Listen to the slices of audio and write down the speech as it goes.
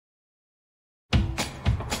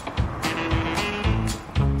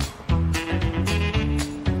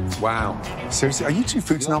Wow. Seriously, are you two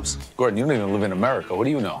food snobs? Gordon, you don't even live in America. What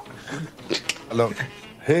do you know? Look,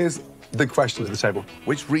 here's the question to the table.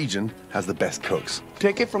 Which region has the best cooks?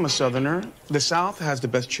 Take it from a southerner. The South has the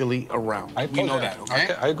best chili around. We know that,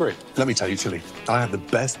 okay? I agree. Let me tell you, chili. I have the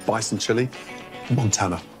best bison chili in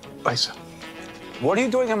Montana. Bison. What are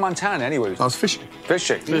you doing in Montana, anyways? I was fishing.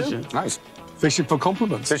 Fishing. Fishing. Nice. Fishing for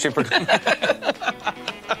compliments. Fishing for...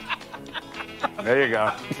 There you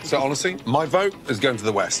go. So honestly, my vote is going to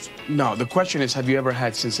the West. No, the question is, have you ever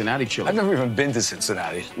had Cincinnati chili? I've never even been to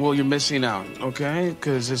Cincinnati. Well, you're missing out, okay?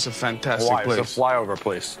 Because it's a fantastic Why? place. It's a flyover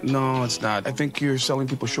place. No, it's not. I think you're selling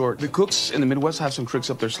people short. The cooks in the Midwest have some tricks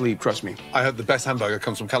up their sleeve, trust me. I heard the best hamburger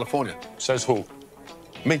comes from California. Says who?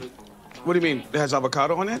 Me. What do you mean? It has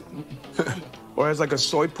avocado on it? Or has like a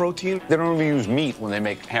soy protein? They don't even use meat when they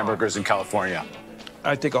make hamburgers in California.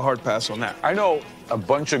 I take a hard pass on that. I know a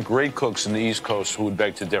bunch of great cooks in the East Coast who would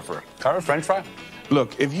beg to differ. Can I have a French fry?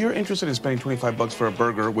 Look, if you're interested in spending $25 for a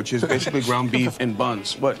burger, which is basically ground beef and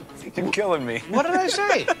buns, what? You're killing me. What did I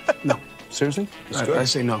say? No. Seriously? I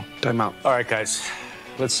say no. Time out. All right, guys.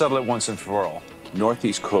 Let's settle it once and for all.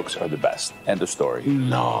 Northeast cooks are the best. End of story.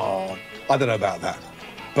 No. I don't know about that.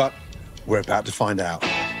 But we're about to find out.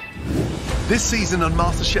 This season on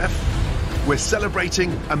MasterChef, we're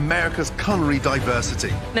celebrating America's culinary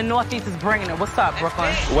diversity. The Northeast is bringing it. What's up,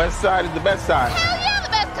 Brooklyn? West side is the best side. Hell yeah, the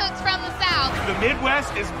best cooks from the South. The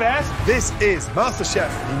Midwest is best. This is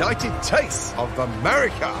MasterChef United Tastes of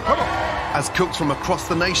America. Come on. As cooks from across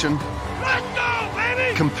the nation Let's go,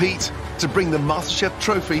 baby! compete to bring the MasterChef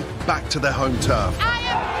trophy back to their home turf. I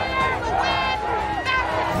am here to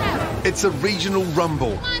win MasterChef. It's a regional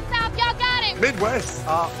rumble. Come on, South, y'all got it. Midwest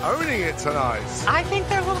are owning it tonight. I think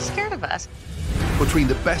they're a little scared of us. Between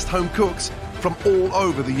the best home cooks from all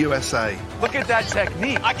over the USA. Look at that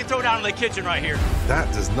technique. I can throw down in the kitchen right here.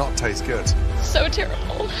 That does not taste good. So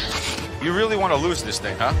terrible. You really want to lose this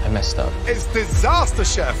thing, huh? I messed up. It's disaster,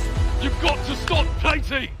 chef. You've got to stop,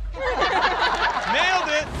 Katie. Nailed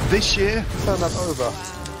it. This year, turn that over.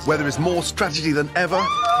 Where there is more strategy than ever,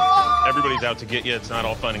 Everybody's out to get you. It's not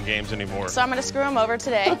all fun and games anymore. So I'm going to screw him over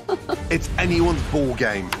today. it's anyone's ball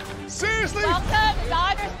game. Seriously? Welcome to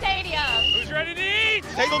Dodger Stadium. Who's ready to eat?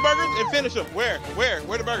 Take those burgers and finish them. Where?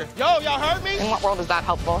 Where the burger? Yo, y'all heard me? In what world is that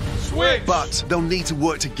helpful? Switch. But they'll need to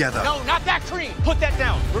work together. No, not that cream. Put that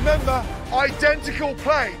down. Remember, identical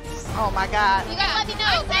plates. Oh, my God. You got to let me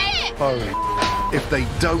know. Say it. Holy if they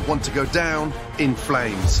don't want to go down in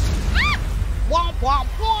flames. Womp, womp,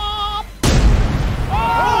 womp.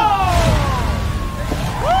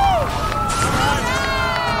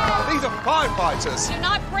 These are firefighters. Do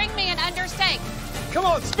not bring me an understeak. Come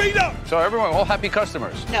on, speed up. So everyone, all happy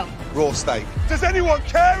customers. No. Raw steak. Does anyone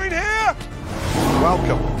care in here?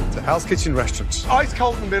 Welcome to Hell's Kitchen Restaurants. Ice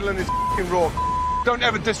cold in the middle and it's f***ing raw. Don't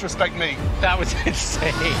ever disrespect me. That was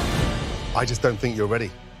insane. I just don't think you're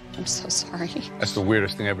ready. I'm so sorry. That's the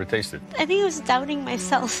weirdest thing I ever tasted. I think I was doubting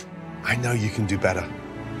myself. I know you can do better.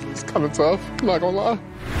 It's kind of tough, I'm not gonna lie.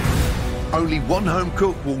 Only one home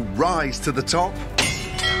cook will rise to the top.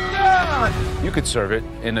 You could serve it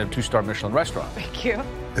in a 2-star Michelin restaurant. Thank you.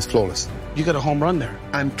 It's flawless. You got a home run there.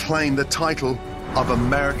 And claim the title of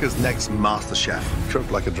America's next MasterChef.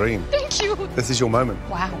 Cooked like a dream. Thank you. This is your moment.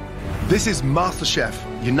 Wow. This is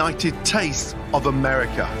MasterChef United Tastes of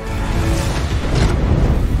America.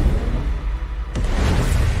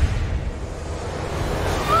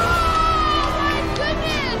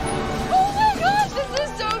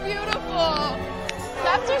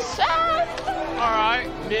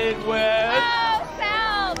 Midwest. Oh,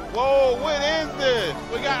 South. Whoa, what is this?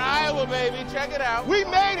 We got Iowa, baby. Check it out. We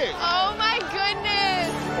made it. Oh, my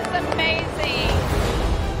goodness. This is amazing.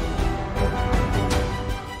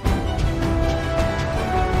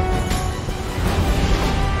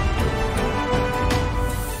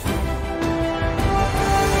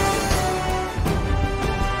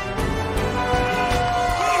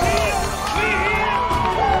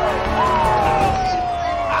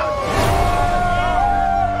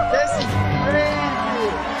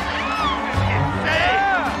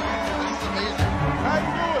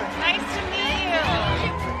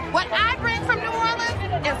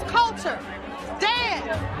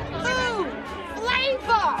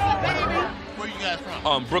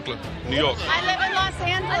 Brooklyn, New York. I live in Los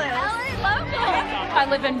Angeles. I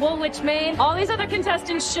live in Woolwich, Maine. All these other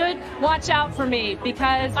contestants should watch out for me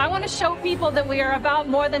because I want to show people that we are about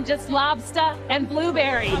more than just lobster and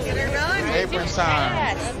blueberries. Apron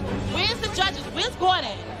time. Where's the judges? Where's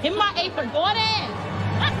Gordon? Give me my apron. Gordon.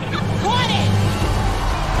 Gordon.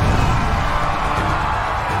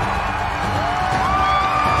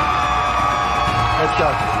 Let's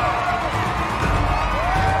go.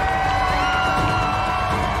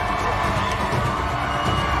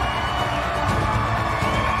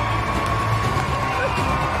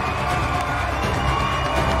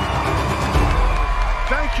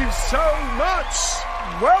 so much.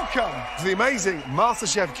 Welcome to the amazing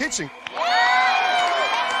MasterChef kitchen.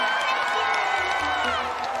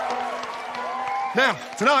 Now,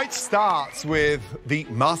 tonight starts with the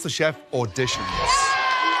MasterChef auditions.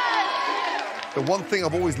 The one thing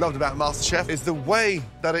I've always loved about MasterChef is the way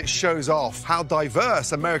that it shows off how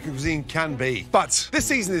diverse American cuisine can be. But this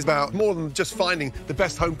season is about more than just finding the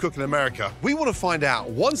best home cook in America. We want to find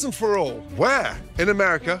out once and for all, where in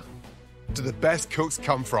America do the best cooks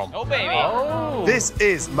come from? Oh, baby. Oh. This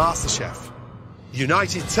is MasterChef,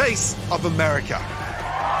 United Tastes of America.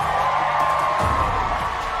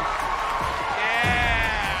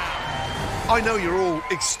 I know you're all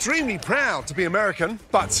extremely proud to be American,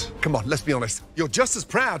 but come on, let's be honest. You're just as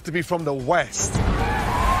proud to be from the West.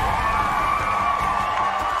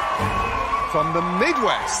 From the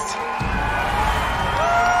Midwest.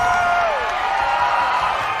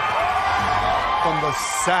 From the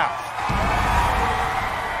South.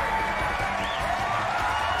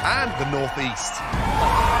 And the Northeast.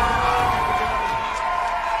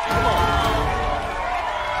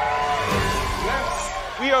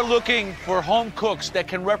 We are looking for home cooks that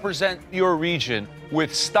can represent your region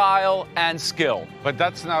with style and skill. But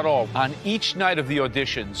that's not all. On each night of the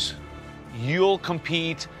auditions, you'll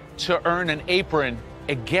compete to earn an apron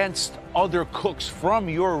against other cooks from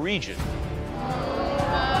your region.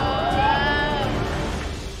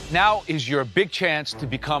 Now is your big chance to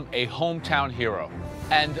become a hometown hero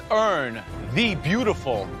and earn the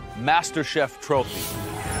beautiful MasterChef trophy.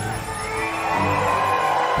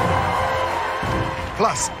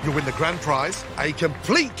 Plus, you'll win the grand prize, a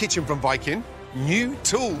complete kitchen from Viking, new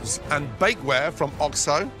tools and bakeware from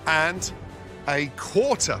OXO, and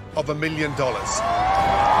 $250,000.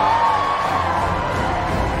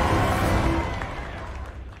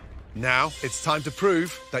 Now, it's time to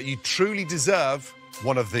prove that you truly deserve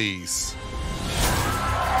one of these.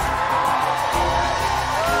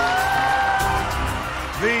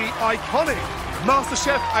 The iconic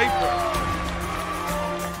MasterChef apron.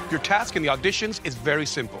 Your task in the auditions is very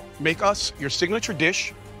simple. Make us your signature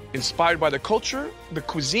dish, inspired by the culture, the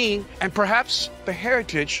cuisine, and perhaps the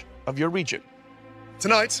heritage of your region.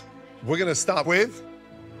 Tonight, we're going to start with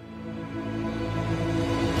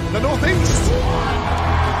the Northeast.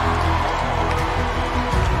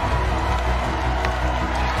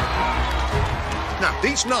 Now,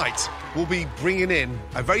 each night, we'll be bringing in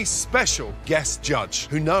a very special guest judge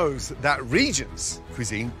who knows that region's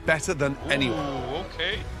cuisine better than anyone. Ooh,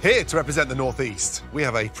 okay. Here to represent the Northeast, we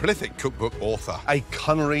have a prolific cookbook author, a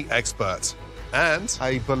culinary expert, and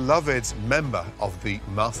a beloved member of the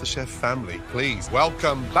MasterChef family. Please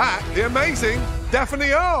welcome back the amazing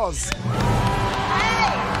Daphne Oz. How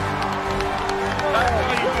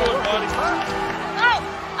you doing, buddy? Oh,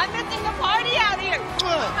 I'm missing the party out here.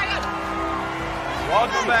 Oh, my God.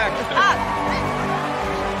 Welcome back.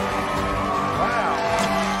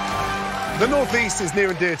 The Northeast is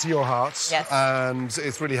near and dear to your hearts. Yes. And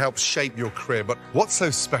it's really helped shape your career. But what's so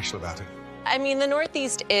special about it? I mean, the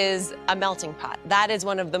Northeast is a melting pot. That is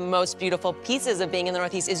one of the most beautiful pieces of being in the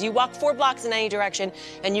Northeast, is you walk 4 blocks in any direction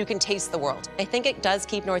and you can taste the world. I think it does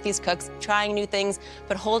keep Northeast cooks trying new things,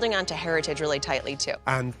 but holding on to heritage really tightly, too.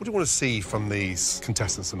 And what do you want to see from these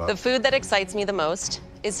contestants tonight? The food that excites me the most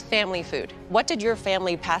is family food. What did your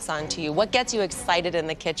family pass on to you? What gets you excited in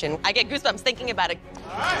the kitchen? I get goosebumps thinking about it.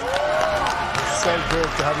 So good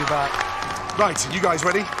to have you back. Right, you guys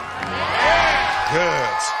ready? Yeah.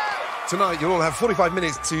 Good. Tonight, you'll all have 45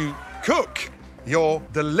 minutes to cook your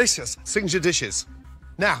delicious signature dishes.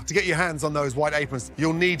 Now, to get your hands on those white aprons,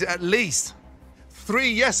 you'll need at least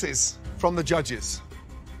 3 yeses from the judges.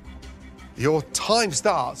 Your time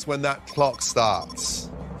starts when that clock starts.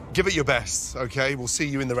 Give it your best, okay? We'll see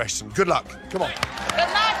you in the restaurant. Good luck. Come on. Good luck,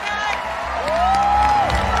 guys.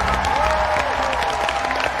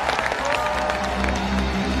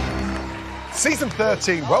 Season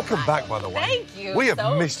 13, welcome back, by the way. Thank you. We have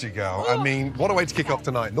missed you, girl. I mean, what a way to kick off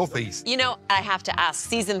tonight, Northeast. You know, I have to ask,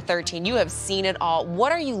 season 13, you have seen it all.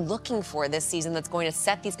 What are you looking for this season that's going to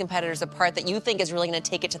set these competitors apart that you think is really going to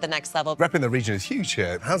take it to the next level? Repping the region is huge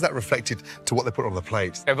here. How's that reflected to what they put on the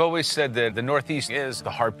plate? I've always said that the Northeast is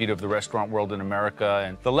the heartbeat of the restaurant world in America,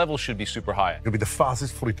 and the level should be super high. It'll be the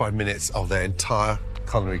fastest 45 minutes of their entire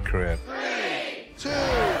culinary career. 3, 2,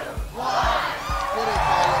 1.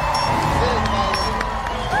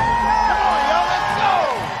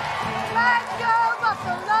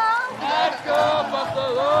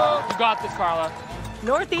 You got this, Carla.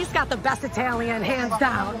 Northeast got the best Italian, hands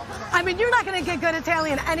down. I mean, you're not going to get good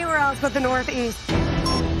Italian anywhere else but the Northeast.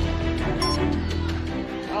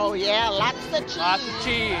 Oh, yeah, lots of cheese. Lots of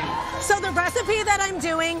cheese. So the recipe that I'm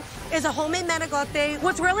doing is a homemade manicotti.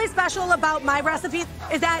 What's really special about my recipe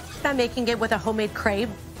is that I'm making it with a homemade crepe.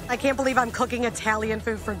 I can't believe I'm cooking Italian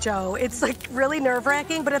food for Joe. It's like really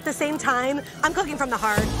nerve-wracking, but at the same time, I'm cooking from the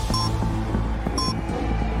heart.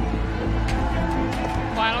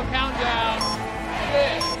 Final countdown.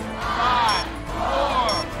 6, 5, 4,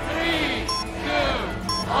 3, 2,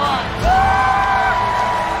 1.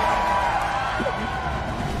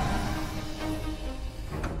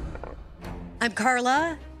 I'm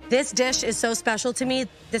Carla. This dish is so special to me.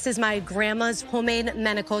 This is my grandma's homemade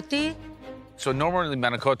manicotti. So normally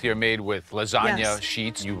manicotti are made with lasagna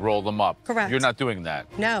sheets. You roll them up. Correct. You're not doing that.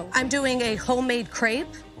 No, I'm doing a homemade crepe.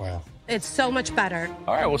 Wow. It's so much better.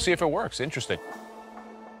 All right, we'll see if it works. Interesting.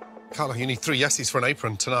 Carla, you need 3 yeses for an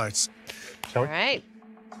apron tonight. All right.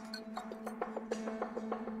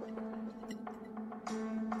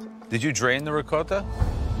 Did you drain the ricotta?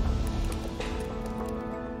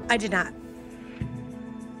 I did not.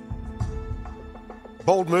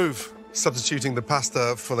 Bold move, substituting the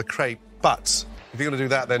pasta for the crepe. But if you're going to do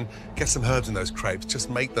that, then get some herbs in those crepes.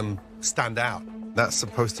 Just make them stand out. That's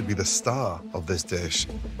supposed to be the star of this dish.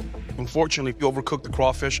 Unfortunately, if you overcook the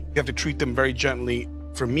crawfish, you have to treat them very gently.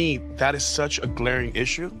 For me, that is such a glaring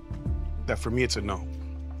issue that for me, it's a no.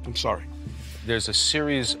 I'm sorry. There's a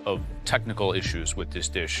series of technical issues with this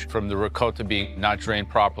dish, from the ricotta being not drained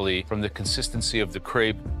properly, from the consistency of the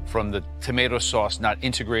crepe, from the tomato sauce not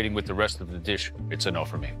integrating with the rest of the dish. It's a no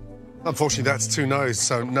for me. Unfortunately, that's 2 no's,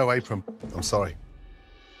 so no apron. I'm sorry.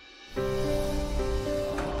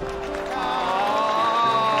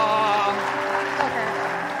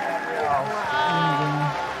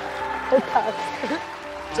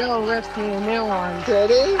 Joe ripped me a new one.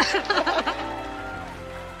 Ready?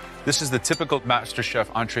 This is the typical MasterChef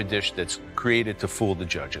entree dish that's created to fool the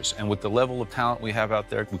judges. And with the level of talent we have out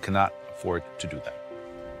there, we cannot afford to do that.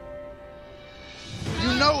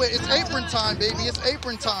 You know it. It's apron time, baby. It's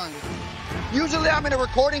apron time. Usually I'm in a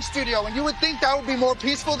recording studio, and you would think that would be more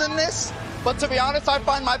peaceful than this. But to be honest, I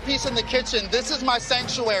find my peace in the kitchen. This is my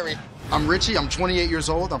sanctuary. I'm Richie. I'm 28 years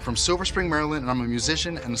old. I'm from Silver Spring, Maryland, and I'm a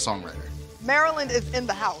musician and a songwriter. Maryland is in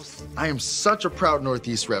the house. I am such a proud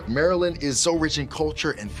Northeast rep. Maryland is so rich in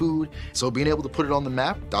culture and food, so being able to put it on the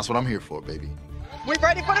map, that's what I'm here for, baby. We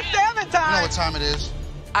ready for the salmon time? You know what time it is.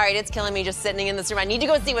 All right, it's killing me just sitting in this room. I need to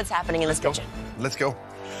go see what's happening in this kitchen. Let's go. All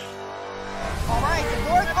right, the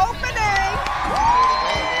door's opening.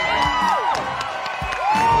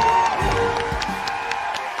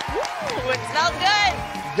 Ooh, it smells good.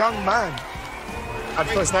 Young man. And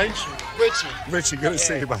first name? Richie. Richie, good to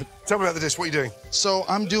see you, man. Tell me about the dish. What are you doing? So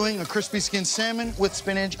I'm doing a crispy skin salmon with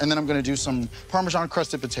spinach, and then I'm gonna do some Parmesan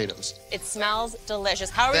crusted potatoes. It smells delicious.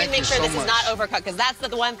 How are we Thank gonna make sure you so this is much. not overcooked? Because that's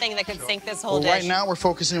the one thing that could sink this whole Well, dish. right now we're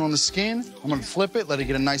focusing on the skin. I'm gonna flip it, let it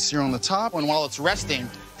get a nice sear on the top, and while it's resting,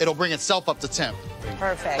 it'll bring itself up to temp.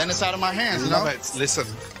 Perfect. Then it's out of my hands, you Love know? it. Listen,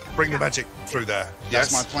 bring the magic through there.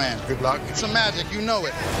 That's Yes? my plan. Good luck. It's some magic, you know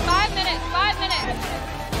it. 5 minutes, 5 minutes.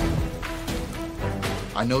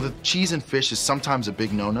 I know that cheese and fish is sometimes a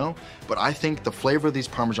big no-no, but I think the flavor of these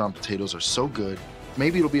Parmesan potatoes are so good,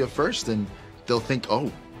 maybe it'll be a first, and they'll think,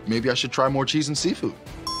 oh, maybe I should try more cheese and seafood.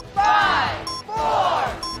 5, 4,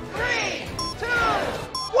 3, 2,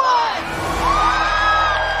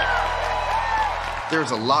 1.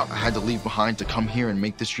 There's a lot I had to leave behind to come here and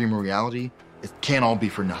make this dream a reality. It can't all be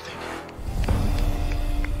for nothing.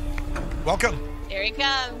 Welcome. Here he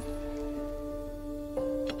comes.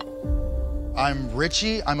 I'm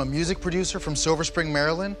Richie. I'm a music producer from Silver Spring,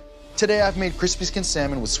 Maryland. Today I've made crispy skin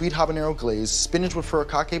salmon with sweet habanero glaze, spinach with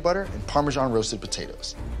furikake butter, and Parmesan roasted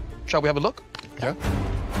potatoes. Shall we have a look? Yeah.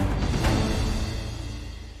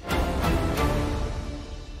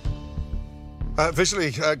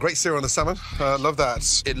 Visually, great sear on the salmon. Love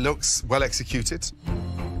that. It looks well executed.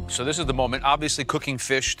 So this is the moment. Obviously, cooking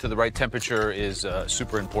fish to the right temperature is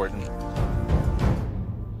super important.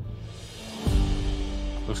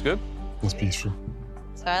 Looks good? That's beautiful.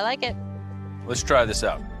 So I like it. Let's try this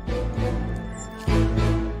out.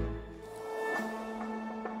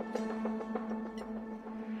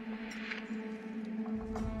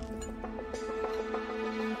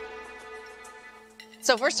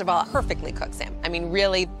 So first of all, perfectly cooked, Sam. I mean,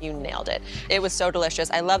 really, you nailed it. It was so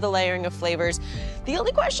delicious. I love the layering of flavors. The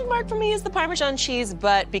only question mark for me is the Parmesan cheese,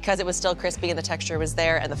 but because it was still crispy and the texture was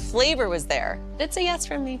there and the flavor was there, it's a yes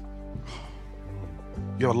from me.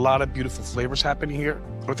 You have a lot of beautiful flavors happening here.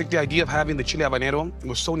 I think the idea of having the chili habanero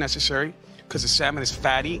was so necessary because the salmon is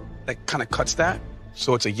fatty, that kind of cuts that.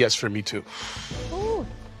 So it's a yes for me, too. Ooh.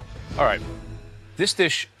 All right. This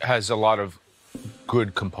dish has a lot of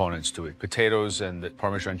good components to it. Potatoes and the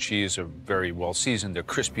Parmesan cheese are very well seasoned. They're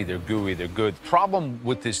crispy, they're gooey, they're good. Problem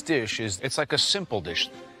with this dish is it's like a simple dish,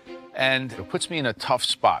 and it puts me in a tough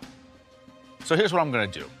spot. So here's what I'm gonna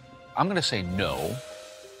do. I'm gonna say no,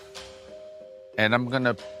 and I'm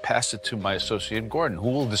gonna pass it to my associate Gordon, who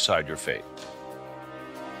will decide your fate.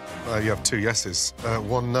 You have 2 yeses,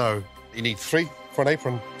 1 no. You need 3 for an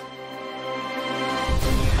apron.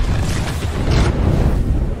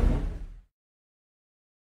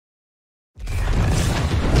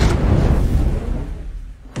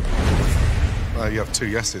 You have 2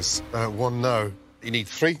 yeses, 1 no. You need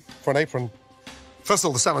 3 for an apron. First of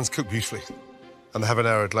all, the salmon's cooked beautifully, and the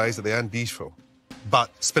habanero glaze at the end, beautiful.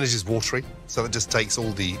 But spinach is watery, so that just takes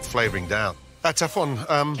all the flavouring down. Tough one.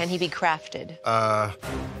 Can he be crafted?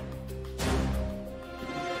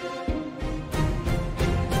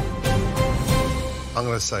 I'm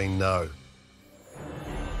going to say no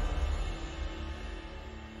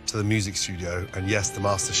to the music studio, and yes, the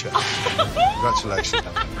MasterChef. Congratulations.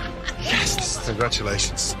 Yes.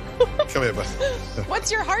 Congratulations. Come here, bud.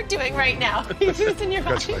 What's your heart doing right now? It's in your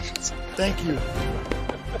Congratulations. Thank you.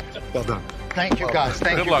 Well done. Thank you, guys.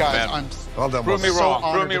 Thank Good you, luck, guys. man. Well done, Prove me boss. wrong.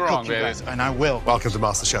 honored Prove me to wrong, cook you baby. guys, and I will. Welcome to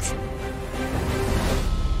MasterChef.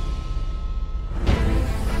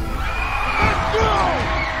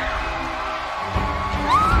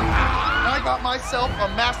 I got myself a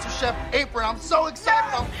MasterChef apron. I'm so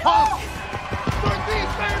excited. I'm pumped.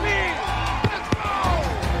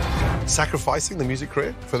 Sacrificing the music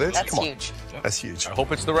career for this? That's Come on. huge. That's huge. I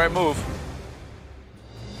hope it's the right move.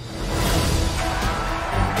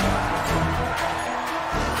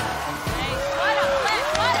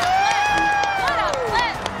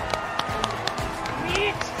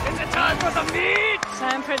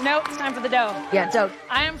 It's time for the dough. Yeah, dough.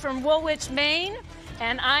 I am from Woolwich, Maine,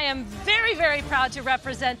 and I am very, very proud to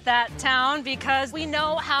represent that town because we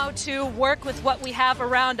know how to work with what we have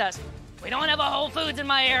around us. We don't have a Whole Foods in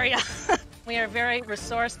my area. We are very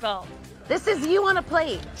resourceful. This is you on a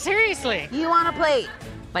plate. Seriously. You on a plate.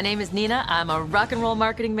 My name is Nina. I'm a rock and roll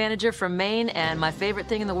marketing manager from Maine, and my favorite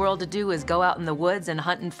thing in the world to do is go out in the woods and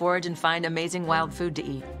hunt and forage and find amazing wild food to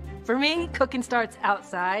eat. For me, cooking starts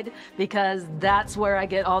outside because that's where I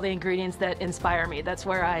get all the ingredients that inspire me. That's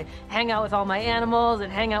where I hang out with all my animals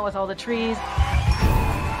and hang out with all the trees.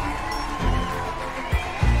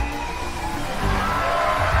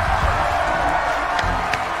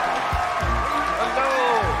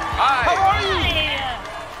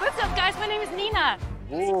 What's up, guys? My name is Nina.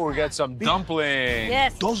 Ooh, we got some dumplings.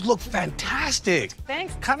 Yes. Those look fantastic.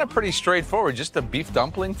 Thanks. Kind of pretty straightforward. Just a beef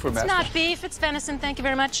dumpling for It's Master. not beef, it's venison. Thank you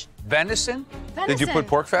very much. Venison? Venison. Did you put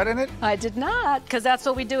pork fat in it? I did not, because that's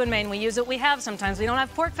what we do in Maine. We use what we have. Sometimes we don't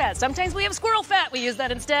have pork fat. Sometimes we have squirrel fat. We use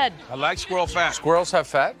that instead. I like squirrel fat. Squirrels have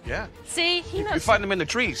fat? Yeah. See, he knows. You find them in the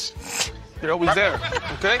trees. They're always there,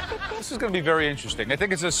 okay? This is going to be very interesting. I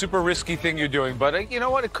think it's a super risky thing you're doing, but you know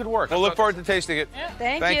what? It could work. We'll look forward to tasting it.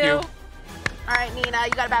 Yeah. Thank you. All right, Nina,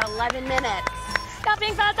 you got about 11 minutes. Not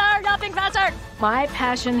being faster, not being faster. My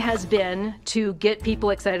passion has been to get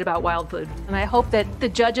people excited about wild food. And I hope that the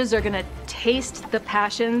judges are going to taste the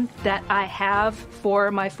passion that I have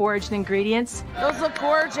for my foraged ingredients. Those look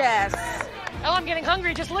gorgeous. Oh, I'm getting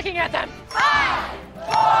hungry just looking at them. 5,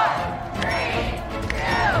 4, 3, 2,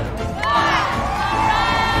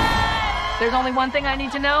 1. There's only one thing I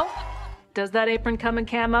need to know. Does that apron come in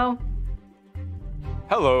camo?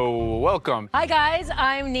 Hello, welcome. Hi guys,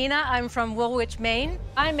 I'm Nina. I'm from Woolwich, Maine.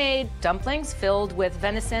 I made dumplings filled with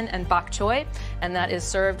venison and bok choy, and that is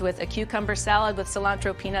served with a cucumber salad with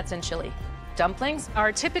cilantro, peanuts, and chili. Dumplings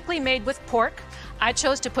are typically made with pork. I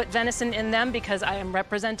chose to put venison in them because I am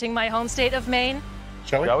representing my home state of Maine.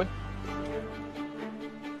 Shall we? Shall we?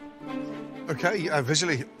 Okay,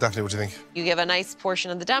 visually, Daphne, what do you think? You give a nice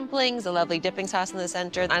portion of the dumplings, a lovely dipping sauce in the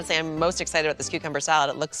center. Honestly, I'm most excited about this cucumber salad.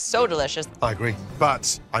 It looks so delicious. I agree,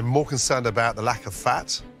 but I'm more concerned about the lack of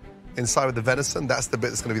fat inside of the venison. That's the bit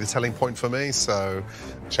that's going to be the telling point for me, so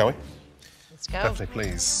shall we? Let's go. Definitely,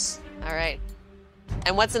 please. All right.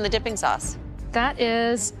 And what's in the dipping sauce? That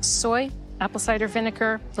is soy, apple cider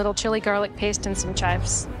vinegar, little chili garlic paste, and some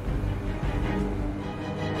chives.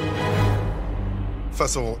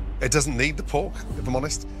 First of all, it doesn't need the pork, if I'm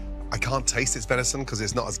honest. I can't taste its venison because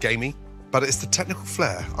it's not as gamey, but it's the technical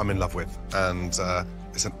flair I'm in love with, and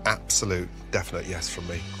it's an absolute definite yes from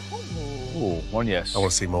me. Ooh, one yes. I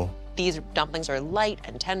want to see more. These dumplings are light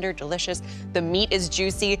and tender, delicious. The meat is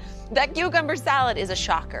juicy. That cucumber salad is a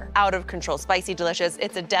shocker. Out of control, spicy, delicious.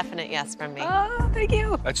 It's a definite yes from me. Oh, thank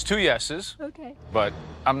you. That's 2 yeses. Okay. But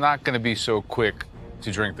I'm not going to be so quick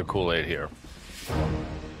to drink the Kool-Aid here.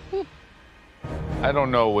 I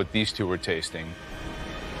don't know what these two were tasting,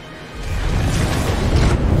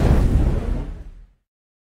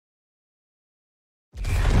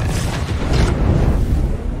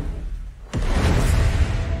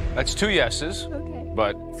 That's 2 yeses. Okay.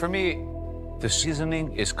 But for me, the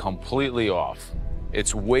seasoning is completely off.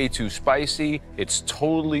 It's way too spicy. It's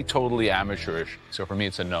totally, totally amateurish. So for me,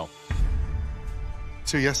 it's a no.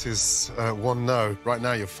 2 yeses, 1 no. Right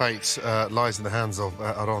now, your fate lies in the hands of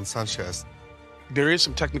Aaron Sanchez. There is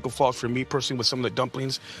some technical fault for me personally with some of the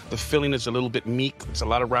dumplings. The filling is a little bit meek. It's a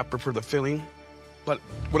lot of wrapper for the filling. But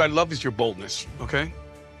what I love is your boldness, okay?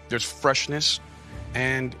 There's freshness,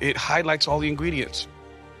 and it highlights all the ingredients.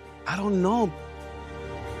 I don't know.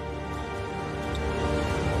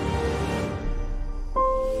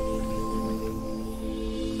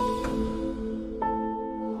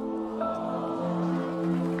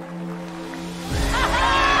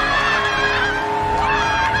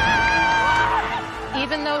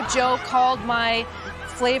 Even though Joe called my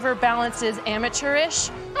flavor balances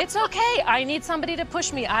amateurish, it's okay. I need somebody to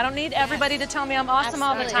push me. I don't need everybody to tell me I'm awesome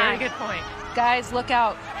all the time. Very good point. Guys, look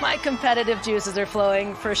out. My competitive juices are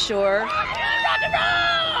flowing for sure. Rock and roll!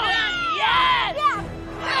 Yes!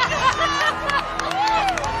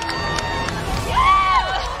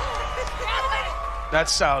 That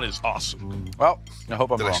salad is awesome. Well, I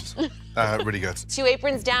hope I'm Delicious. Really good. 2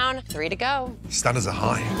 aprons down, 3 to go. Standards are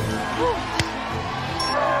high.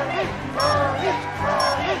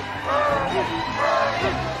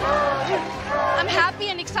 I'm happy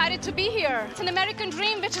and excited to be here. It's an American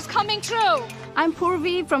dream which is coming true. I'm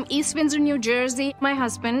Purvi from East Windsor, New Jersey. My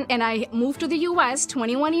husband and I moved to the US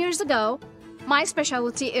 21 years ago. My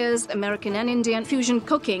specialty is American and Indian fusion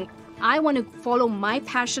cooking. I want to follow my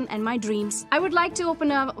passion and my dreams. I would like to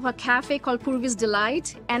open up a cafe called Purvi's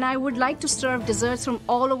Delight, and I would like to serve desserts from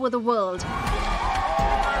all over the world.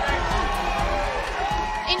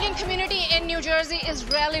 Indian community in New Jersey is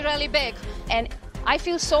really, really big, and I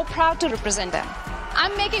feel so proud to represent them.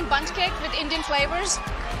 I'm making bundt cake with Indian flavors.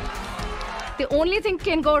 The only thing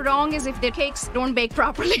can go wrong is if the cakes don't bake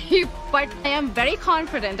properly, but I am very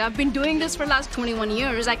confident. I've been doing this for the last 21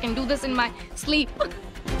 years. I can do this in my sleep. 5,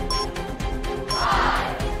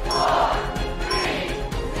 4, 3,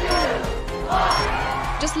 2,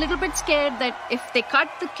 1. Just a little bit scared that if they cut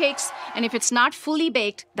the cakes and if it's not fully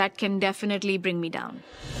baked, that can definitely bring me down.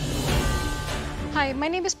 Hi, my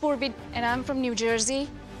name is Purvi and I'm from New Jersey.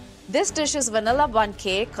 This dish is vanilla bun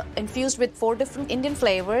cake infused with 4 different Indian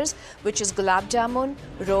flavors, which is gulab jamun,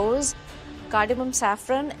 rose, cardamom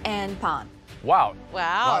saffron, and pan. Wow.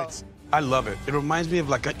 Wow. Right. I love it. It reminds me of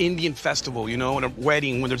like an Indian festival, you know, and a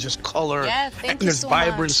wedding when there's just color. Yeah, thank and you there's so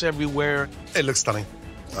vibrance everywhere. It looks stunning.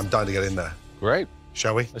 I'm dying to get in there. Great.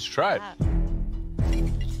 Shall we? Let's try it.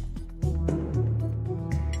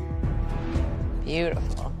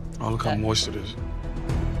 Beautiful. Oh, look how moist it is.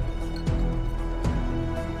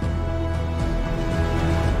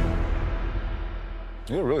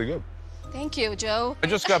 You're really good. Thank you, Joe. I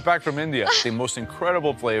just got back from India. The most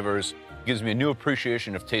incredible flavors. Gives me a new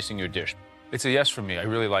appreciation of tasting your dish. It's a yes for me. I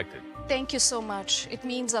really liked it. Thank you so much. It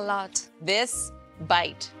means a lot. This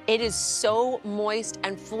bite, it is so moist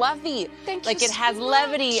and fluffy. Thank you Like it so has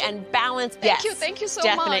levity much. and balance. Thank Yes. you so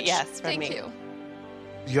Definite much. yes from Thank me. you.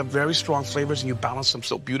 You have very strong flavors and you balance them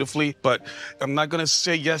so beautifully, but I'm not gonna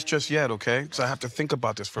say yes just yet, okay? Because I have to think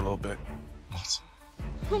about this for a little bit.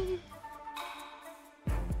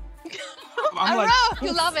 I'm like,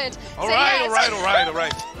 You love it. all Say right, yes. all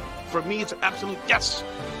right. For me, it's an absolute yes.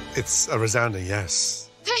 It's a resounding yes.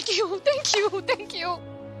 Thank you.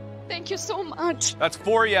 Thank you so much. That's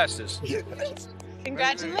 4 yeses.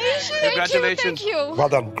 Congratulations. Congratulations. Thank you. Well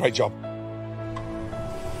done. Great job.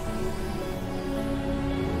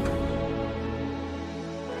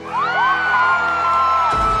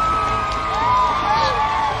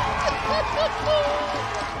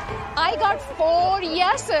 I got 4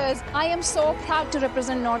 yeses. I am so proud to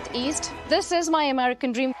represent Northeast. This is my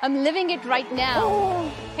American dream. I'm living it right now.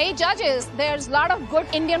 Hey, judges, there's a lot of good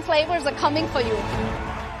Indian flavors are coming for you.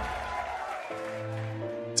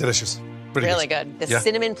 Delicious. Really good. The Yeah.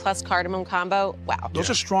 cinnamon plus cardamom combo, wow. Those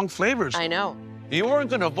are strong flavors. I know. You weren't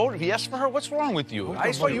going to vote yes for her? What's wrong with you?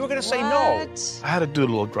 I thought you were going to say no. I had to do a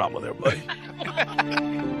little drama there, buddy.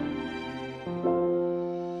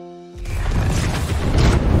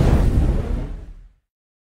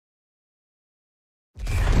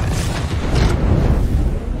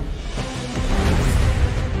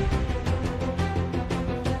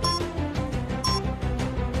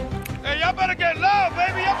 Hey, y'all better get low,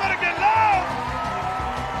 baby. Y'all better get low.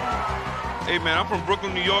 Hey, man, I'm from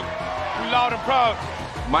Brooklyn, New York. We loud and proud.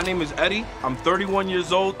 My name is Eddie. I'm 31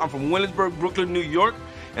 years old. I'm from Williamsburg, Brooklyn, New York,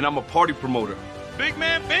 and I'm a party promoter. Big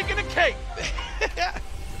man baking a cake.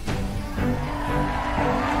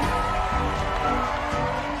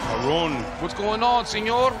 Aaron, what's going on,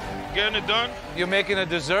 senor? getting it done. You're making a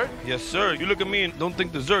dessert? Yes, sir. You look at me and don't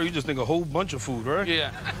think dessert, you just think a whole bunch of food, right?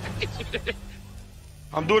 Yeah.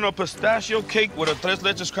 I'm doing a pistachio cake with a tres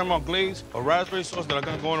leches creme glaze, a raspberry sauce that I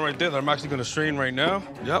got going right there that I'm actually gonna strain right now.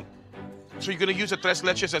 Yep. So you're gonna use the tres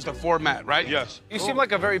leches as the format, right? Yes. You seem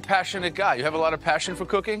like a very passionate guy. You have a lot of passion for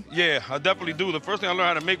cooking? Yeah, I definitely do. The first thing I learned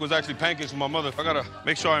how to make was actually pancakes with my mother. I gotta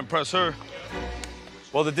make sure I impress her.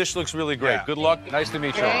 Well, the dish looks really great. Yeah. Good luck. Nice to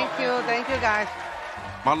meet you. Thank you, guys.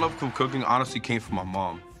 My love for cooking honestly came from my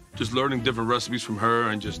mom. Just learning different recipes from her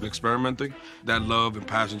and just experimenting. That love and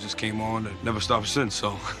passion just came on and never stopped since,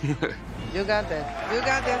 so. You got this. You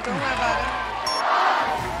got this. Don't worry about it.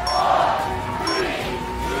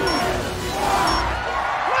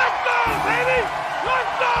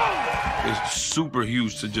 It's super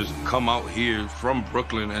huge to just come out here from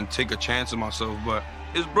Brooklyn and take a chance on myself, but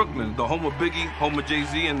it's Brooklyn, the home of Biggie, home of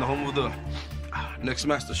Jay-Z, and the home of the next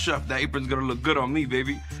MasterChef. That apron's gonna look good on me,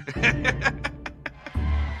 baby.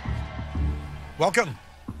 Welcome.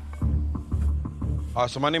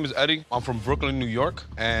 So my name is Eddie. I'm from Brooklyn, New York,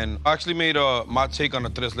 and I actually made my take on the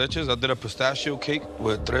tres leches. I did a pistachio cake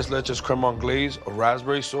with tres leches creme glaze, a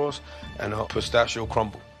raspberry sauce, and a pistachio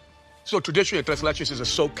crumble. So traditionally, a tres leches is a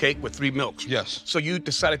soaked cake with 3 milks. Yes. So you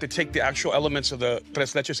decided to take the actual elements of the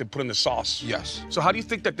tres leches and put in the sauce. Yes. So how do you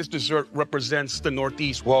think that this dessert represents the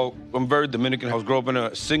Northeast? Well, I'm very Dominican. I was growing up in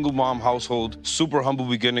a single mom household, super humble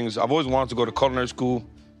beginnings. I've always wanted to go to culinary school,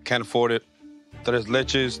 can't afford it. Tres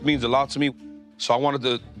leches means a lot to me. So I wanted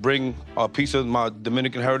to bring a piece of my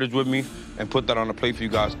Dominican heritage with me and put that on a plate for you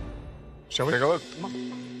guys. Shall we take a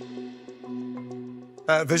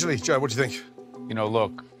look? Visually, Joe, what do you think? You know,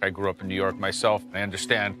 look, I grew up in New York myself. I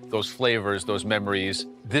understand those flavors, those memories.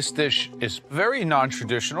 This dish is very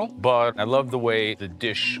non-traditional, but I love the way the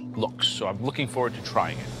dish looks. So I'm looking forward to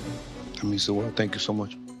trying it. That means so well. Thank you so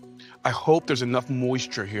much. I hope there's enough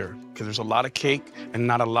moisture here because there's a lot of cake and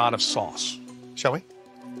not a lot of sauce. Shall we?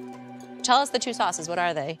 Tell us the 2 sauces. What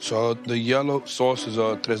are they? So the yellow sauce is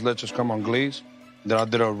a tres leches creme glaze. Then I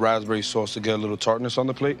did a raspberry sauce to get a little tartness on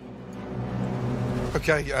the plate.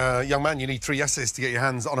 Okay, young man, you need 3 yeses to get your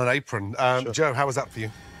hands on an apron. Sure. Joe, how was that for you?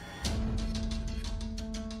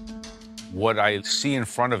 What I see in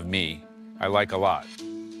front of me, I like a lot,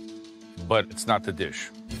 but it's not the dish.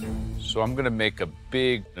 So I'm gonna make a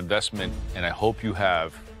big investment, and I hope you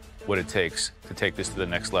have what it takes to take this to the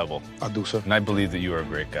next level. I do, sir. And I believe that you are a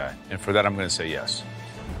great guy. And for that, I'm gonna say yes.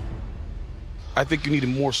 I think you needed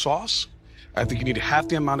more sauce. I think you needed half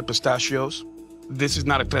the amount of pistachios. This is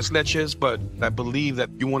not a tres leches, but I believe that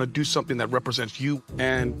you want to do something that represents you,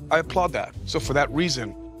 and I applaud that. So for that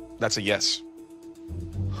reason, that's a yes.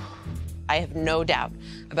 I have no doubt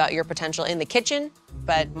about your potential in the kitchen,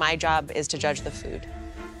 but my job is to judge the food.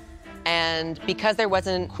 And because there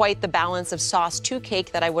wasn't quite the balance of sauce to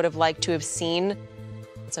cake that I would have liked to have seen,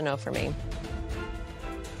 it's a no for me.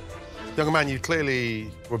 Young man, you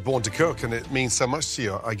clearly were born to cook, and it means so much to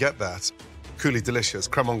you. I get that. Coulis delicious,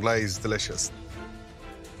 creme anglaise delicious.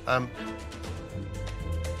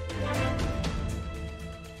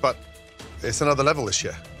 But it's another level this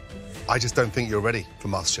year. I just don't think you're ready for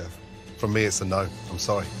MasterChef. From me, it's a no. I'm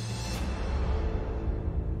sorry.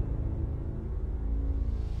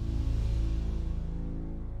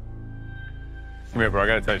 Come here, bro. I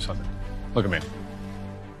gotta tell you something. Look at me.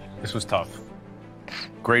 This was tough.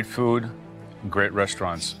 Great food, great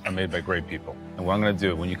restaurants are made by great people. And what I'm gonna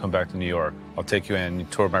do when you come back to New York, I'll take you in, you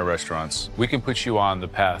tour my restaurants. We can put you on the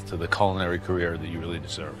path to the culinary career that you really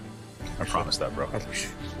deserve. I promise that, bro.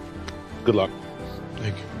 Good luck.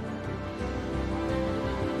 Thank you.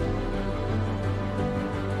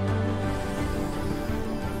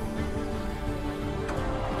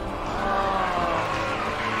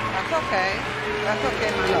 That's okay. That's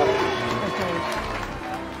okay, my love.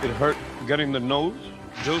 Okay. It hurt getting the nose.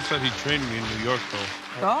 Joe said he trained me in New York, though.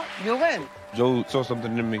 Well, you win. Joe saw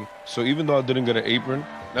something in me. So even though I didn't get an apron,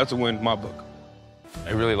 that's a win in my book.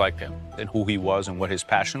 I really liked him and who he was and what his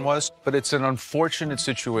passion was. But it's an unfortunate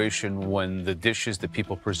situation when the dishes that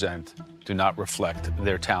people present do not reflect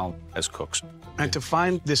their talent as cooks. And to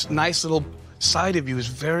find this nice little side of you is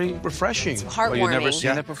very refreshing. It's heartwarming. Oh, you've never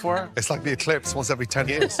seen it before? It's like the eclipse once every 10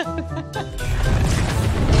 years.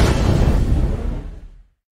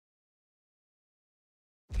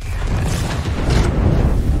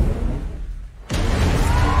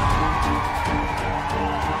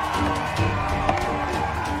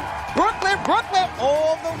 Brooklyn,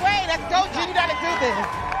 all the way. Let's go, G. You gotta do this.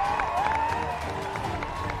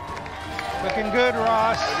 Looking good,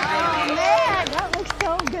 Ross. Oh, man, that looks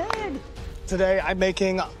so good. Today, I'm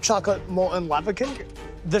making chocolate molten lava cake.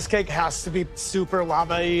 This cake has to be super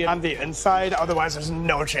lava-y on the inside, otherwise there's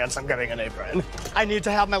no chance I'm getting an apron. I need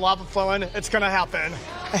to have my lava flowing. It's gonna happen.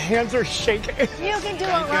 My hands are shaking. You can do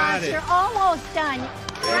it, Ross. You're almost done.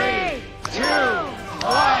 3, 2, 1.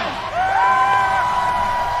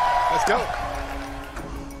 Let's go.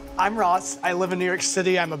 I'm Ross. I live in New York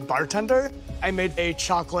City. I'm a bartender. I made a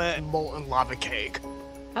chocolate molten lava cake.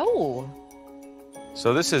 Oh.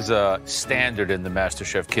 So this is standard in the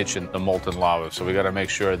MasterChef kitchen, the molten lava. So we got to make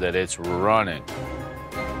sure that it's running.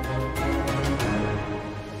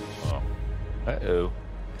 Oh. Uh-oh.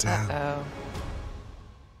 Damn. Uh-oh.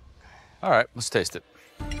 All right, let's taste it.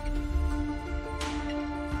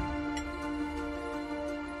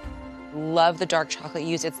 Love the dark chocolate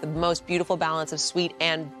used. It's the most beautiful balance of sweet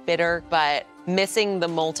and bitter, but missing the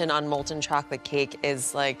molten on molten chocolate cake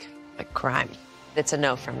is like a crime. It's a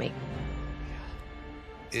no from me.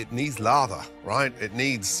 It needs lava, right? It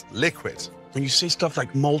needs liquid. When you say stuff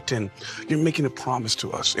like molten, you're making a promise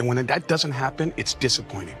to us. And when that doesn't happen, it's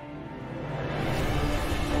disappointing.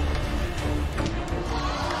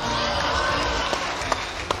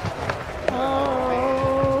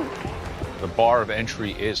 The bar of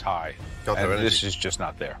entry is high. Got and their energy. this is just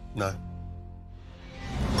not there. No.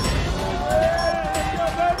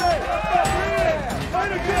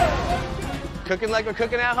 Cooking like we're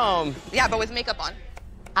cooking at home. Yeah, but with makeup on.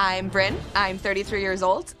 I'm Bryn. I'm 33 years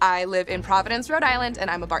old. I live in Providence, Rhode Island, and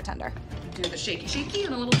I'm a bartender. Do the shaky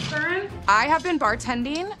and a little stirring. I have been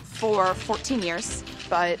bartending for 14 years,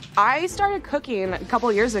 but I started cooking a couple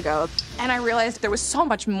years ago, and I realized there was so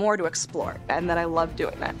much more to explore, and that I love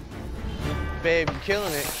doing it. Babe,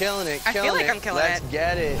 killing it, killing it, I killing feel like it. I'm killing Let's it.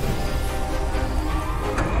 get it.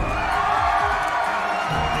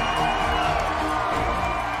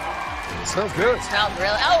 Smells good. Smells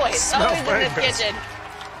really, always Smells in very this good. kitchen.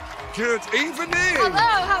 Good evening. Hello,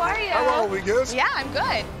 how are you? How are we? Good? Yeah, I'm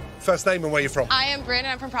good. First name and where you're from? I am Bryn, and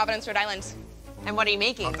I'm from Providence, Rhode Island. And what are you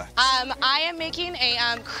making? I am making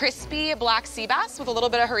a crispy black sea bass with a little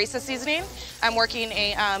bit of harissa seasoning. I'm working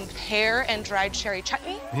a pear and dried cherry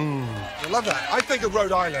chutney. I love that. I think of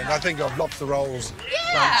Rhode Island. I think of lobster rolls,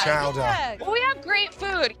 lamb chowder. Yeah. Well, we have great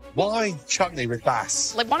food. Why chutney with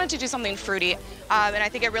bass? Like, wanted to do something fruity, and I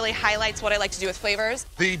think it really highlights what I like to do with flavors.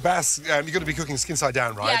 The bass, you're going to be cooking skin side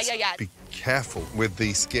down, right? Yeah. Be careful with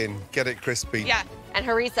the skin. Get it crispy. Yeah. And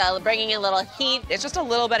harissa, bringing in a little heat. It's just a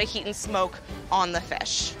little bit of heat and smoke on the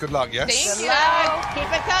fish. Good luck, yes? Thank you. Keep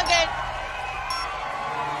it cooking.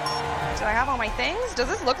 Do I have all my things? Does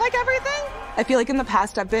this look like everything? I feel like in the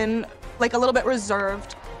past I've been like a little bit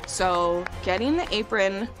reserved. So getting the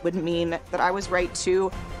apron would mean that I was right to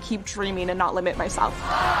keep dreaming and not limit myself.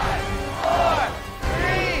 5, 4, 3,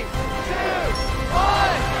 2, 1.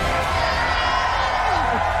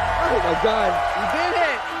 Oh my God, you did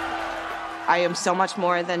it! I am so much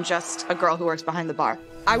more than just a girl who works behind the bar.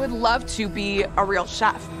 I would love to be a real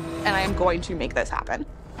chef, and I am going to make this happen.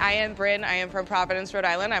 I am Bryn. I am from Providence, Rhode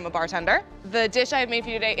Island. I'm a bartender. The dish I have made for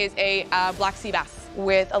you today is a black sea bass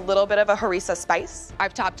with a little bit of a harissa spice.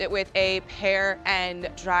 I've topped it with a pear and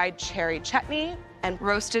dried cherry chutney and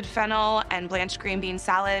roasted fennel and blanched green bean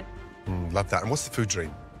salad. Love that. And what's the food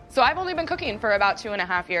dream? So I've only been cooking for about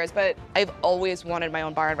 2.5 years, but I've always wanted my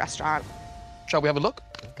own bar and restaurant. Shall we have a look?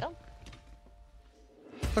 Go.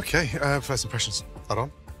 Okay, first impressions. Hold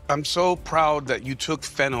on. I'm so proud that you took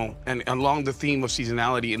fennel and along the theme of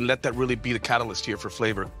seasonality and let that really be the catalyst here for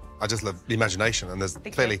flavor. I just love the imagination, and there's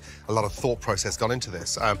clearly a lot of thought process gone into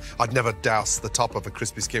this. I'd never douse the top of a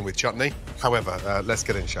crispy skin with chutney. However, let's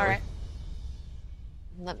get in, shall we?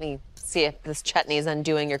 Let me see if this chutney is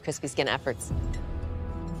undoing your crispy skin efforts.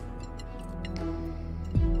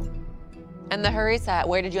 And the harissa,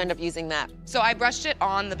 where did you end up using that? So I brushed it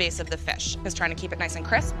on the base of the fish, just trying to keep it nice and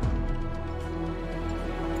crisp.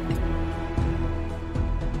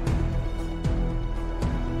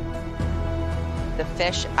 The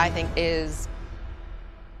fish, I think, is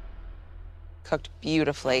cooked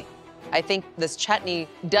beautifully. I think this chutney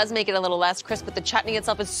does make it a little less crisp, but the chutney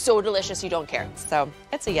itself is so delicious you don't care. So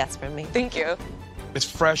it's a yes from me. Thank you. It's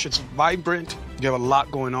fresh, it's vibrant. You have a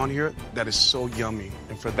lot going on here that is so yummy.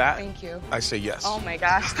 And for that, Thank you. I say yes. Oh my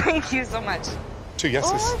gosh, thank you so much. 2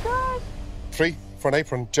 yeses. Oh my God. 3 for an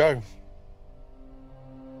apron. Joe.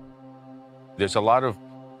 There's a lot of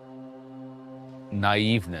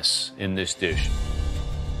naiveness in this dish.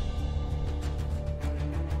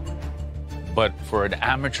 But for an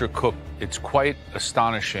amateur cook, it's quite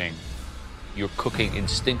astonishing. You're cooking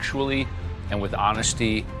instinctually and with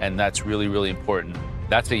honesty, and that's really, really important.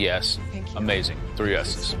 That's a yes. Thank you. Amazing. 3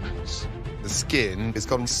 yeses. The skin has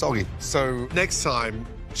gone soggy. So next time,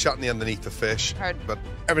 chutney underneath the fish. Hard. But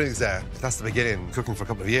everything's there. That's the beginning. Cooking for a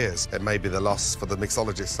couple of years. It may be the loss for the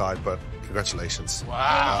mixologist side, but congratulations.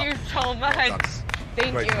 Wow. Thank you so much.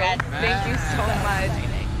 Thank Great you. job. Thank you so much.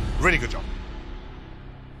 Really good job.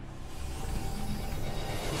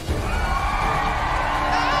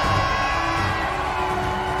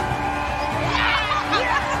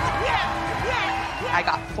 I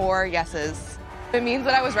got 4 yeses. It means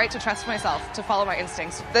that I was right to trust myself, to follow my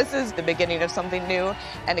instincts. This is the beginning of something new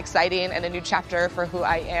and exciting and a new chapter for who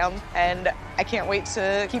I am, and I can't wait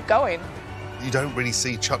to keep going. You don't really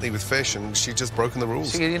see chutney with fish, and she's just broken the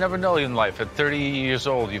rules. See, you never know in life. At 30 years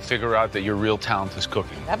old, you figure out that your real talent is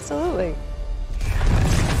cooking. Absolutely.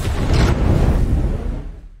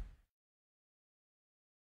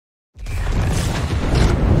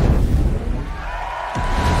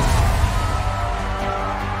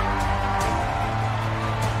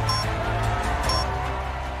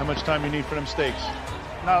 How much time you need for them steaks?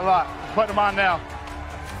 Not a lot. Put them on now.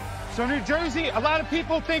 So New Jersey, a lot of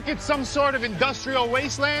people think it's some sort of industrial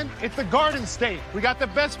wasteland. It's the Garden State. We got the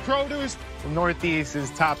best produce. The Northeast is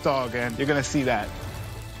top dog, and you're gonna see that.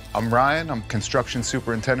 I'm Ryan. I'm construction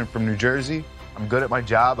superintendent from New Jersey. I'm good at my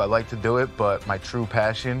job. I like to do it, but my true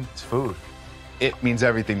passion is food. It means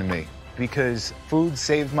everything to me because food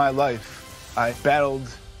saved my life. I battled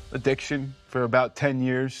addiction for about 10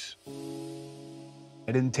 years.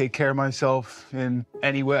 I didn't take care of myself in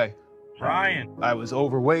any way. Ryan. I was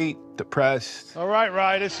overweight, depressed. All right,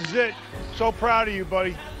 Ryan, this is it. So proud of you,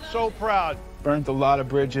 buddy. So proud. Burnt a lot of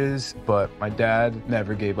bridges, but my dad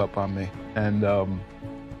never gave up on me. And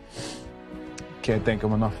can't thank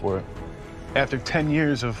him enough for it. After 10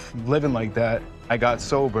 years of living like that, I got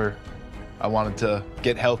sober. I wanted to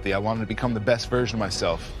get healthy. I wanted to become the best version of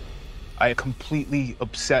myself. I completely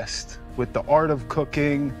obsessed with the art of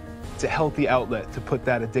cooking. It's a healthy outlet to put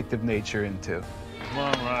that addictive nature into. Come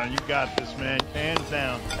on, Ryan, you got this, man. Hands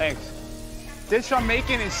down. Thanks. Dish I'm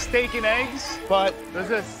making is steak and eggs, but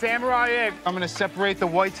there's a samurai egg. I'm gonna separate the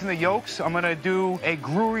whites and the yolks. I'm gonna do a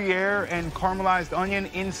Gruyere and caramelized onion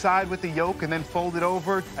inside with the yolk and then fold it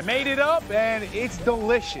over. I made it up and it's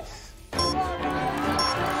delicious.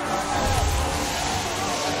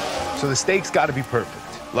 So the steak's gotta be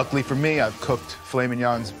perfect. Luckily for me, I've cooked filet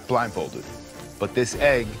mignons blindfolded. But this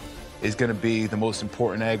egg is gonna be the most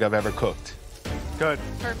important egg I've ever cooked. Good.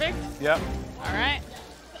 Perfect? Yep. All right.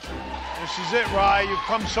 This is it, Ryan. You've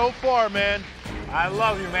come so far, man. I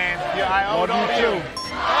love you, man. Yeah, I owe it all to you.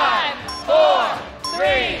 5, 4,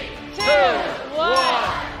 3, 2, 1.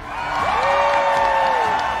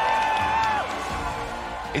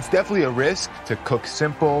 It's definitely a risk to cook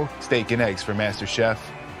simple steak and eggs for MasterChef,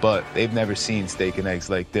 but they've never seen steak and eggs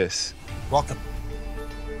like this. Welcome.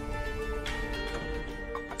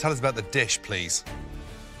 Tell us about the dish, please.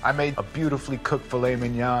 I made a beautifully cooked filet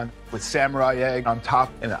mignon with samurai egg on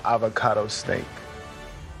top and an avocado steak.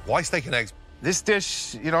 Why steak and eggs? This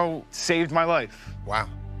dish, you know, saved my life. Wow.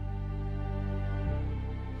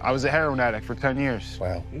 I was a heroin addict for 10 years.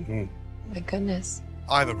 Wow. My goodness.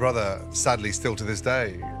 I have a brother, sadly, still to this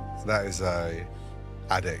day, that is a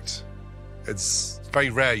addict. It's very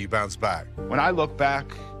rare you bounce back. When I look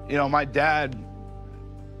back, you know, my dad,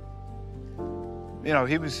 you know,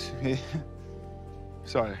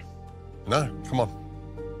 sorry. No, come on.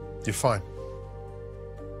 You're fine.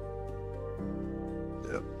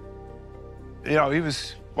 You know, he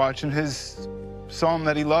was watching his son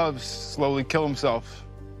that he loves slowly kill himself.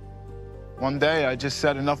 One day, I just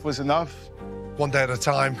said enough was enough. One day at a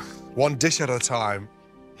time, one dish at a time.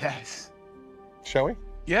 Yes. Shall we?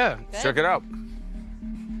 Yeah. Check it out.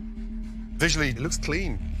 Visually, it looks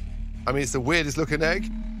clean. I mean, it's the weirdest looking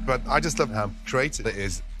egg, but I just love how creative it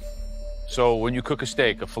is. So when you cook a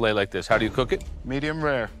steak, a fillet like this, how do you cook it? Medium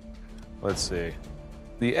rare. Let's see.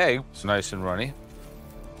 The egg is nice and runny.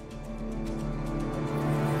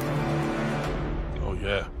 Oh,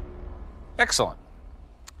 yeah. Excellent.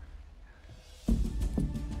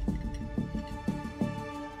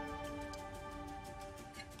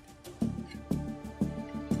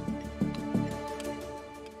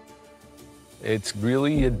 It's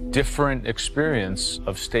really a different experience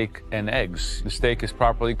of steak and eggs. The steak is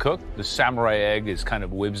properly cooked. The samurai egg is kind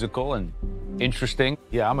of whimsical and interesting.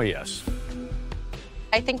 Yeah, I'm a yes.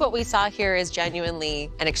 I think what we saw here is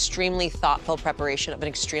genuinely an extremely thoughtful preparation of an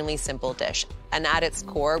extremely simple dish. And at its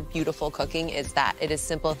core, beautiful cooking is that it is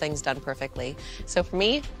simple things done perfectly. So for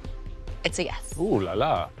me, it's a yes. Ooh la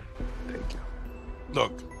la. Thank you.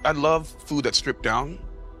 Look, I love food that's stripped down,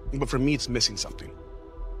 but for me, it's missing something.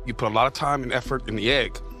 You put a lot of time and effort in the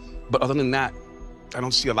egg, but other than that, I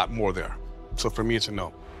don't see a lot more there. So for me, it's a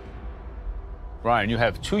no. Ryan, you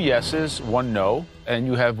have 2 yeses, 1 no, and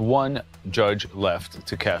you have 1 judge left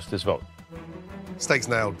to cast his vote. Steaks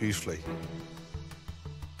nailed beautifully.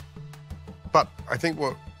 But I think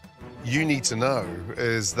what you need to know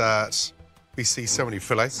is that we see so many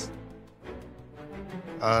fillets.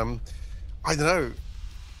 I don't know.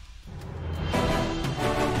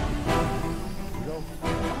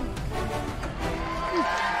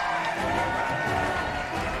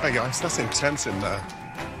 Hey guys, that's intense in there.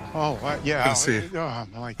 Oh, yeah. Good to see you. Oh,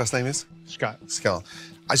 my First name is? Scott. Scott.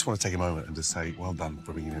 I just want to take a moment and just say well done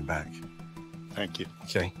for bringing him back. Thank you.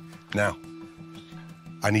 Okay. Now,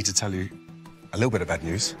 I need to tell you a little bit of bad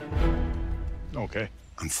news. Okay.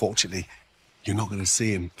 Unfortunately, you're not going to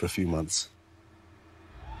see him for a few months.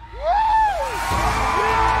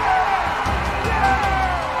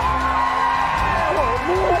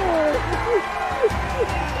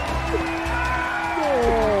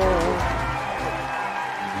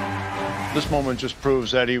 This moment just proves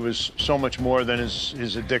that he was so much more than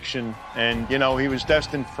his addiction. And, you know, he was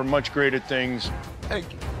destined for much greater things. Thank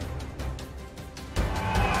you.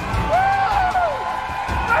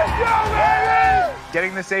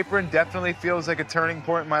 Getting this apron definitely feels like a turning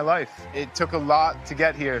point in my life. It took a lot to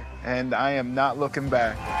get here, and I am not looking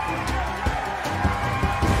back.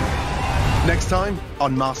 Next time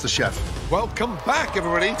on MasterChef. Welcome back,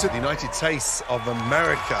 everybody, to the United Tastes of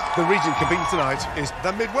America. The region competing tonight is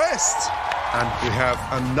the Midwest. And we have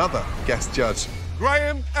another guest judge,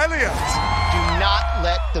 Graham Elliott. Do not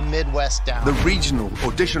let the Midwest down. The regional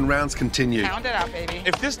audition rounds continue. Pound it out, baby.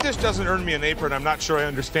 If this dish doesn't earn me an apron, I'm not sure I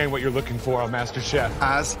understand what you're looking for on MasterChef.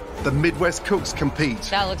 As the Midwest cooks compete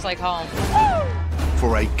That looks like home.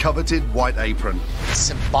 for a coveted white apron.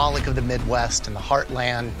 Symbolic of the Midwest and the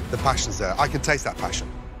heartland. The passion's there. I can taste that passion.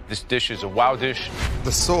 This dish is a wow dish.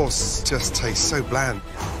 The sauce just tastes so bland.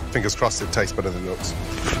 Fingers crossed it tastes better than it looks.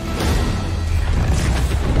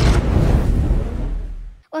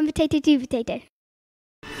 1 potato, 2 potato.